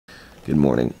Good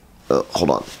morning. Hold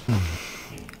on.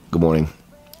 Good morning.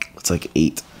 It's like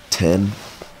 8:10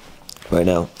 right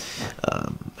now.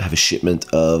 I have a shipment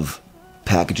of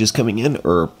packages coming in,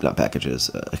 or not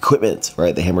packages, equipment,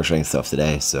 right? The hammer strength stuff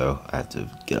today, so I have to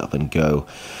get up and go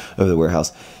over to the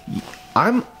warehouse.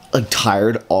 I'm like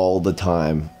tired all the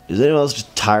time. Is anyone else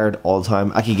just tired all the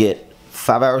time? I could get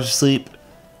 5 hours of sleep,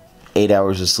 8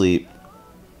 hours of sleep,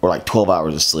 or like 12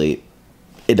 hours of sleep.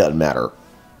 It doesn't matter.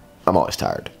 I'm always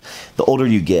tired. The older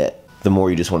you get, the more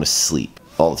you just want to sleep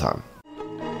all the time.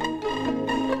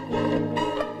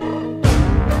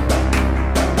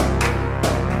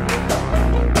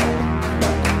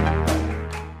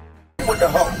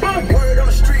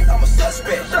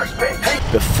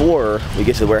 Before we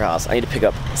get to the warehouse, I need to pick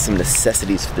up some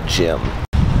necessities for the gym.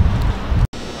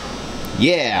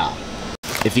 Yeah!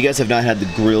 If you guys have not had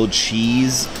the grilled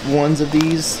cheese ones of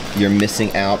these, you're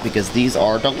missing out because these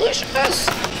are delicious!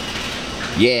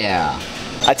 Yeah!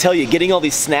 I tell you, getting all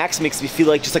these snacks makes me feel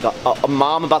like just like a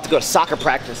mom about to go to soccer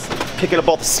practice, picking up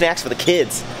all the snacks for the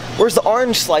kids. Where's the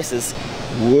orange slices?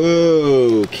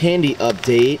 Whoa, candy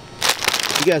update.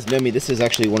 You guys know me, this is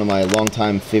actually one of my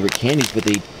longtime favorite candies, but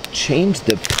they changed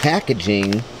the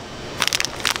packaging.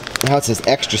 Now it says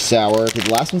extra sour. Did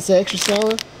the last one say extra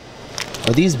sour?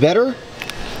 Are these better?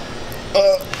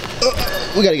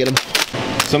 We gotta get them.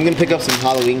 So I'm gonna pick up some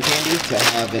Halloween candy to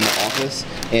have in the office.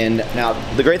 And now,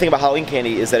 the great thing about Halloween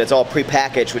candy is that it's all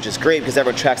pre-packaged, which is great because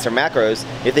everyone tracks their macros.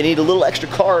 If they need a little extra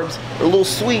carbs or a little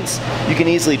sweets, you can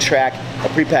easily track a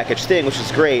pre-packaged thing, which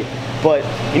is great. But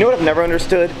you know what I've never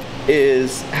understood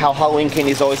is how Halloween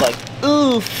candy is always like,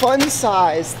 ooh, fun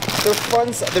size. They're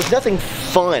fun size. There's nothing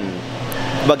fun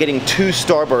about getting 2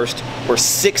 Starburst or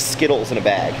 6 Skittles in a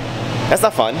bag. That's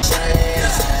not fun.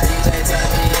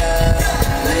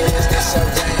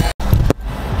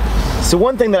 So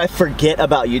one thing that I forget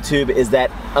about YouTube is that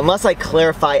unless I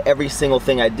clarify every single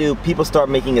thing I do, people start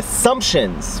making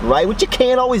assumptions, right? Which you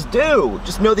can't always do.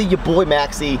 Just know that your boy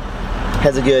Maxxy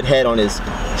has a good head on his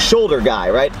shoulder guy,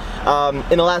 right?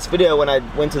 In the last video when I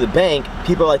went to the bank,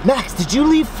 people are like, Max, did you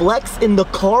leave Flex in the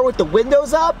car with the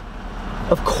windows up?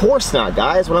 Of course not,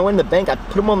 guys. When I went to the bank, I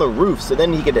put him on the roof so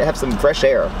then he could have some fresh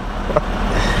air.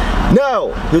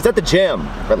 No, he was at the gym.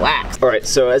 Relax. All right,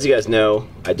 so as you guys know,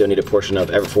 I donate a portion of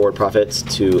Ever Forward profits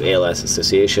to ALS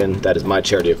Association. That is my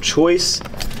charity of choice.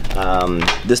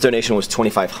 This donation was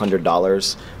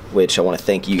 $2,500, which I want to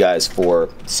thank you guys for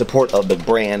support of the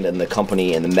brand and the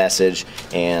company and the message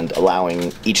and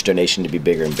allowing each donation to be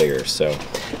bigger and bigger. So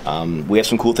we have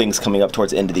some cool things coming up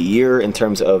towards the end of the year in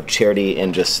terms of charity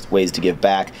and just ways to give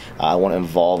back. I want to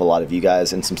involve a lot of you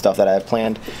guys in some stuff that I have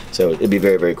planned. So it'd be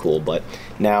very, very cool. But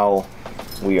now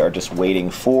we are just waiting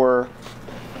for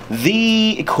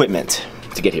the equipment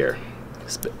to get here.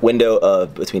 Window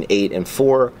of between 8 and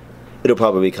 4. It'll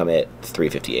probably come at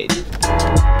 3:58.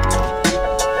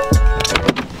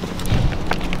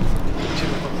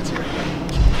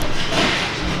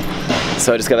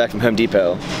 So I just got back from Home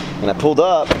Depot and I pulled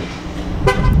up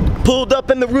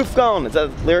and the roof gone. Is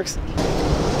that lyrics?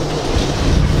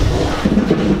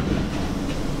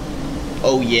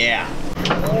 Oh yeah.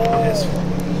 Oh, it's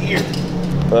here.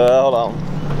 Hold on.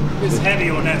 It's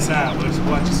heavy on that side, but just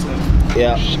watch yourself.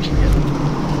 Yeah.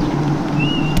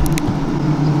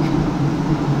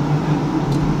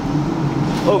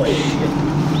 Okay.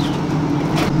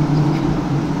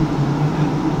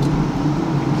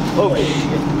 Okay.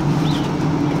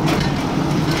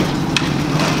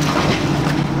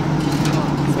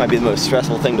 This might be the most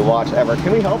stressful thing to watch ever.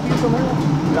 Can we help you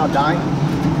somehow without dying?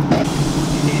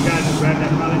 Can you guys just grab that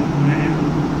pallet in the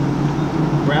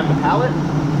hand? Grab the pallet?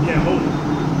 Yeah, hold it.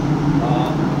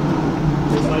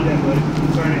 Just like that, buddy.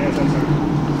 Turn it as I turn.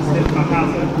 Just hit my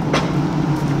pallet.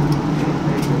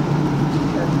 There you go.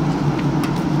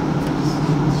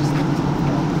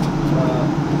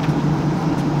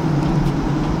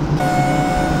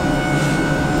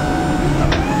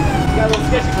 Got a little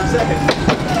sketchy for a second.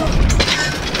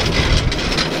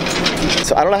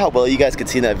 So I don't know how well you guys could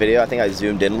see in that video. I think I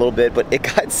zoomed in a little bit, but it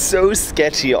got so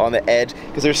sketchy on the edge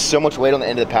because there's so much weight on the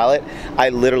end of the pallet. I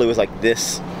literally was like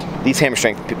this. These hammer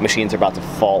strength machines are about to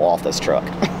fall off this truck.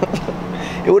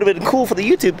 It would have been cool for the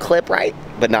YouTube clip, right?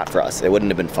 But not for us. It wouldn't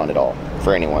have been fun at all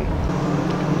for anyone.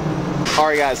 All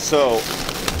right, guys, so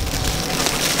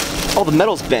oh, the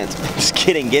metal's bent. Just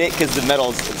kidding, get it? Because the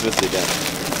metal's supposed to be bent.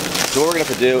 So what we're gonna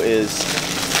have to do is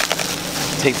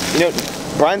take, you know,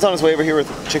 Brian's on his way over here with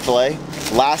Chick-fil-A.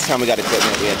 Last time we got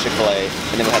equipment, we had Chick-fil-A,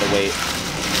 and then we had to wait.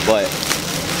 But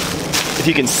if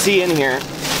you can see in here,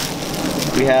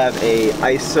 we have a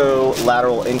ISO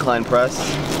lateral incline press,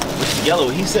 which is yellow.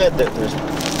 He said that there's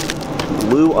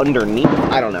glue underneath.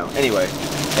 I don't know. Anyway,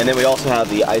 and then we also have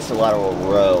the isolateral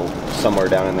row somewhere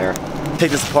down in there.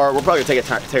 Take this apart. We're probably gonna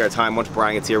take our time. Once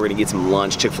Brian gets here, we're gonna get some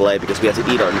lunch, Chick-fil-A, because we have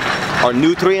to eat our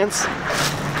nutrients.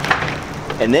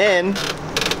 And then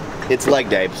it's leg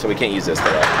day, so we can't use this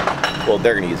today. Well,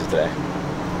 they're gonna use it today.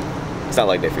 It's not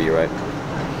leg day for you, right?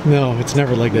 No, it's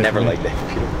never leg day. Never leg day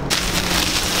for you.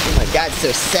 Oh my God,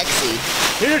 so sexy.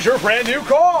 Here's your brand new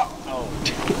car.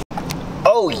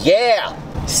 Oh yeah!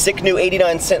 Sick new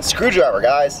 89-cent screwdriver,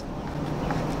 guys.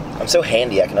 I'm so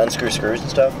handy, I can unscrew screws and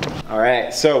stuff. All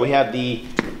right, so we have the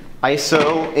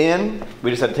ISO in. We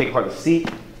just had to take apart the seat.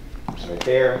 It's right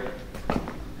there.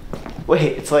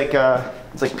 Wait, it's like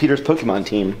Peter's Pokemon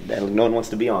team that no one wants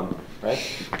to be on, right?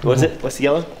 What's it? What's the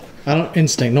yellow? I don't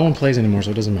instinct. No one plays anymore,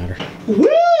 so it doesn't matter. Woo!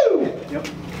 Yep.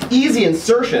 Easy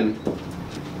insertion.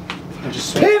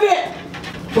 Just Pivot!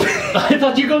 I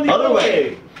thought you were going the other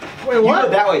way. Wait, what? You go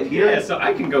that way, Peter. Yeah, so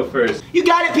I can go first. You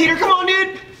got it, Peter. Come on,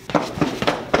 dude.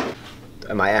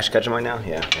 Am I Ash Ketchum right now?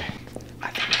 Yeah. Okay. I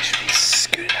think I should be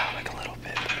scooted out like a little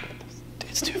bit. But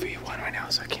it's 2v1 right now,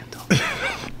 so I can't tell.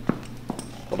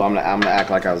 Hold on, I'm gonna act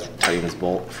like I was tightening this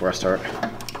bolt before I start.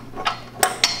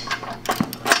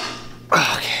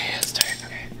 Okay, it's tight.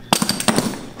 Okay.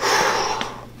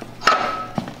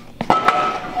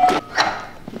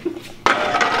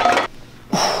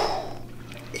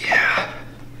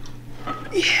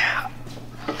 Yeah.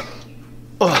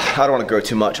 Oh, I don't want to grow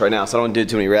too much right now, so I don't want to do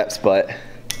too many reps, but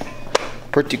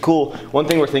pretty cool. One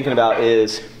thing we're thinking about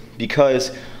is,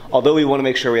 because although we want to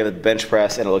make sure we have a bench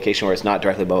press in a location where it's not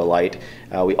directly above a light,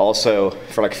 we also,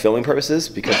 for like filming purposes,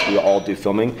 because we all do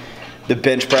filming, the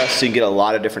bench press, so you can get a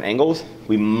lot of different angles,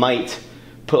 we might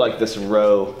put like this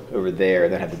row over there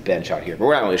and then have the bench out here. But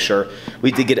we're not really sure.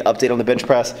 We did get an update on the bench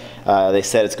press. They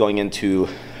said it's going into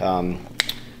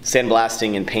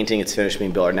sandblasting and painting. It's finished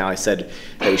being built right now. I said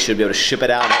that we should be able to ship it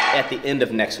out at the end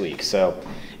of next week. So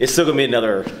it's still gonna be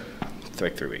another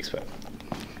like 3 weeks, but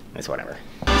it's whatever.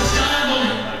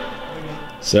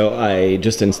 So I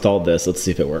just installed this. Let's see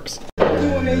if it works.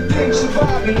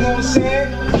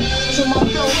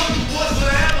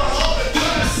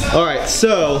 All right,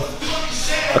 so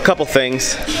a couple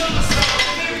things.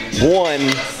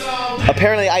 One,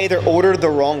 apparently I either ordered the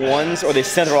wrong ones or they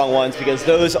sent the wrong ones, because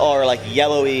those are like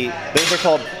yellowy. Those are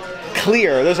called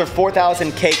clear. Those are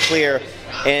 4000K clear,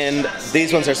 and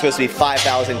these ones are supposed to be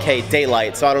 5000K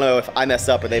daylight. So I don't know if I messed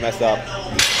up or they messed up,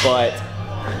 but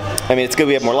I mean, it's good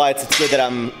we have more lights. It's good that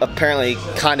I'm apparently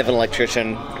kind of an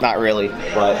electrician. Not really,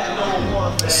 but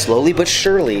slowly but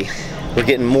surely, we're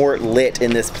getting more lit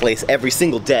in this place every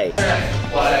single day.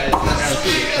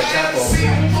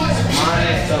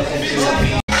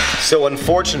 So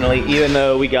unfortunately, even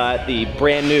though we got the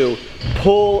brand new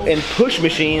pull and push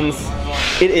machines,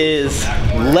 it is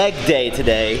leg day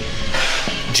today.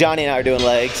 Johnny and I are doing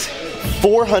legs.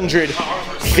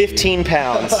 415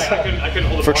 pounds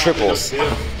for triples.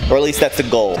 Or at least that's the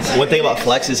goal. One thing about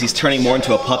Flex is he's turning more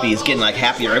into a puppy. He's getting like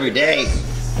happier every day.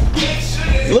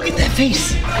 Look at that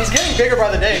face. He's getting bigger by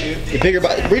the day, dude. Get bigger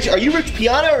by Rich. Are you Rich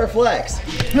Piana or Flex?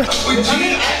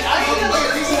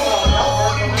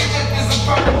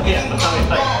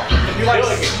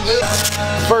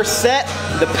 First set,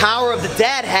 the power of the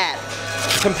dad hat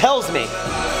compels me.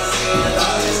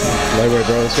 Lightweight,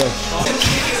 bro. Let's go.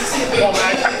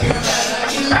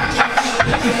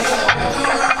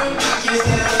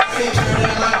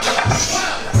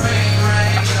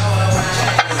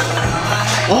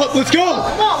 Up, let's go!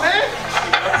 Come on, man!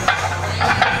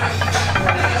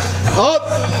 Up!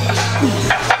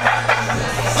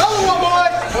 Another one, boy!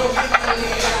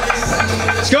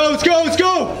 Let's go, let's go, let's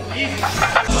go!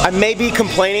 I may be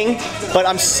complaining, but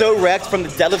I'm so wrecked from the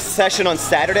deadlift session on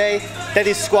Saturday that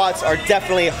these squats are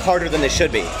definitely harder than they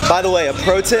should be. By the way, a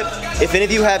pro tip, if any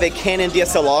of you have a Canon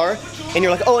DSLR and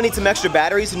you're like, oh, I need some extra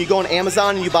batteries, and you go on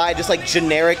Amazon and you buy just like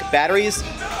generic batteries,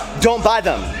 don't buy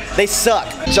them. They suck.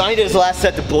 Johnny did his last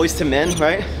set to Boys to Men,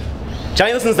 right?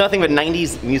 Johnny listens to nothing but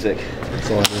 90s music. That's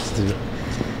all I listen to.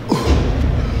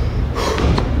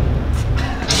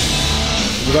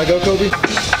 You gotta go, Kobe? Come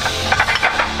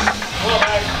on,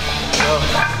 man. Go.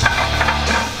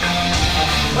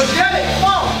 Let's get it,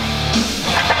 come on!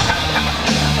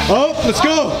 Oh, let's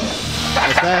go!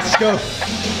 That's fast, let's go.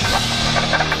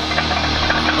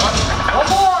 One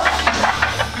more!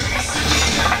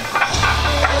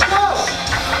 Let's go!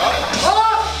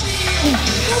 Up!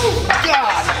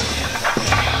 God!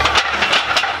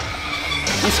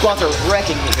 These squats are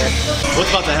wrecking me here. What's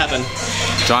about to happen?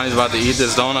 Johnny's about to eat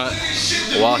this donut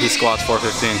while he squats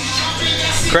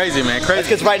 415. Crazy, man, crazy. That's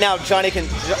because right now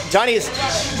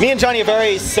me and Johnny are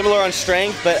very similar on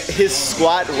strength, but his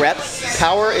squat rep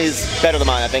power is better than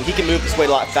mine, I think. He can move this weight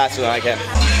a lot faster than I can.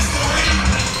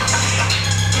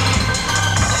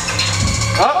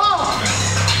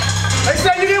 They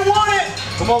said you didn't want it.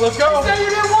 Come on, let's go. They said you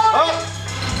didn't want it.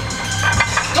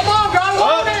 Come on, God,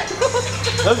 want it.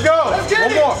 Let's go. Let's get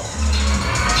One it. more.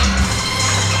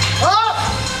 Up.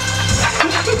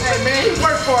 Hey, man, he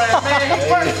worked for it, man. He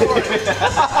worked for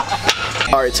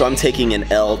it. All right, so I'm taking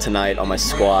an L tonight on my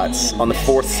squats. On the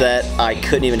 4th set, I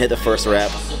couldn't even hit the first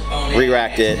rep.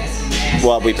 Re-racked it.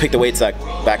 Well, we picked the weights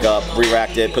back up,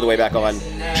 re-racked it, put the weight back on,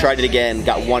 tried it again,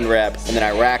 got 1 rep, and then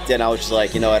I racked it, and I was just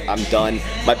like, you know what, I'm done.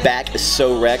 My back is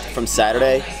so wrecked from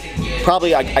Saturday.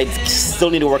 Probably, I still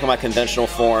need to work on my conventional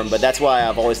form, but that's why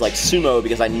I've always liked sumo,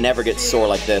 because I never get sore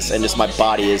like this, and just my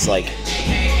body is like,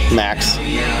 Max,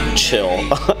 chill.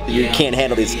 You can't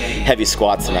handle these heavy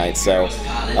squats tonight, so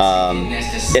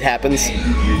it happens.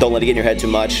 Don't let it get in your head too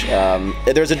much.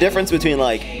 There's a difference between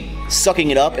like sucking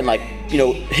it up and like, you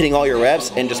know, hitting all your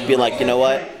reps and just being like, you know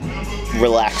what,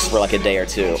 relax for like a day or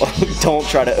two. Don't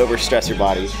try to overstress your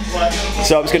body.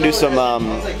 So I'm just gonna do some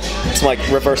like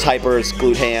reverse hypers,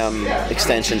 glute ham,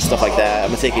 extensions, stuff like that. I'm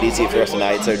gonna take it easy for the rest of the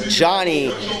night. So Johnny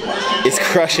is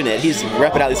crushing it. He's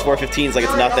repping out these 415s like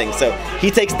it's nothing. So he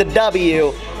takes the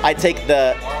W, I take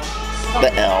the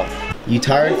L. You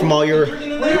tired from all your... Were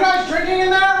you guys drinking in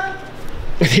there?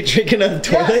 Are they drinking on the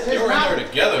toilet? Yes, They were in there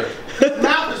together. his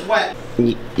mouth is wet.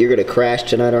 You're gonna crash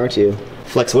tonight, aren't you?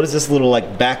 Flex, what is this little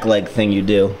like back leg thing you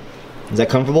do? Is that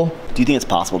comfortable? Do you think it's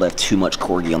possible to have too much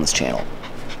corgi on this channel?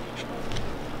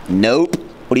 Nope.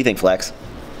 What do you think, Flex?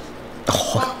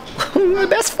 Oh, my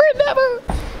best friend ever.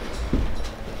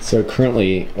 So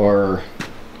currently, we're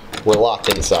locked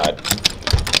inside.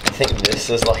 I think this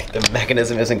is like the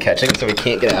mechanism isn't catching, so we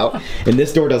can't get out. and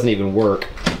this door doesn't even work.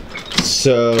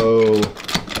 So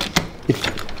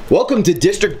Welcome to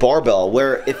District Barbell,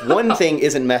 where if one thing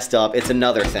isn't messed up, it's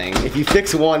another thing. If you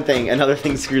fix one thing, another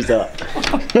thing screws up.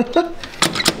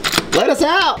 Let us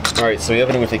out! All right, so we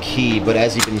open it with a key, but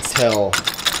as you can tell,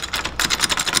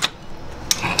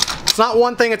 It's not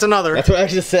one thing, it's another. That's what I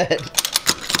just said.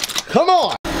 Come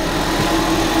on!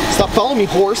 Stop following me,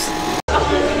 horse.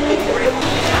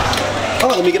 Oh,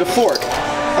 let me get a fork.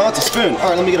 Oh, it's a spoon. All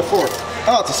right, let me get a fork.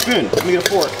 Oh, it's a spoon. Let me get a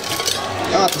fork.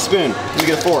 Oh, it's a spoon. Let me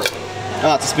get a fork.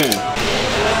 Oh, it's a spoon.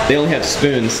 they only have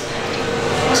spoons.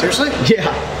 Seriously?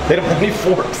 Yeah, they don't have any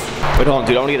forks. Wait, hold on,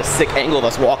 dude. I want to get a sick angle of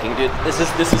us walking, dude. This is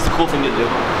the cool thing to do.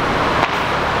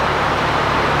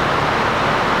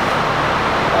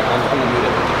 I'm gonna move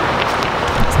it.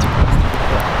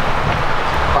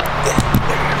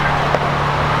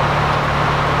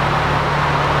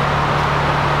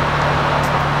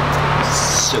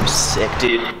 So sick,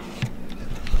 dude.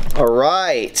 All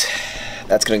right,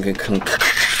 that's gonna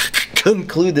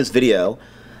conclude this video.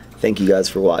 Thank you guys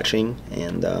for watching,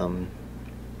 and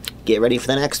get ready for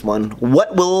the next one.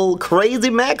 What will Crazy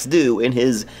Max do in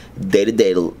his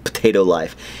day-to-day potato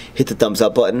life? Hit the thumbs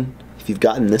up button if you've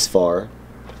gotten this far.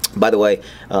 By the way,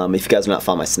 if you guys have not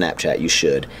found my Snapchat, you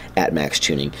should, at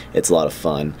maxxchewning. It's a lot of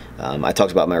fun. I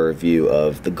talked about my review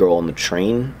of The Girl on the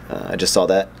Train. I just saw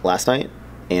that last night,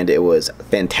 and it was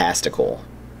fantastical.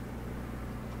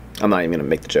 I'm not even going to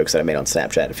make the jokes that I made on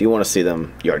Snapchat. If you want to see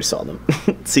them, you already saw them.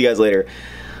 See you guys later.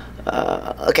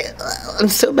 Okay, I'm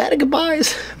so bad at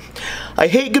goodbyes. I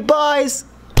hate goodbyes.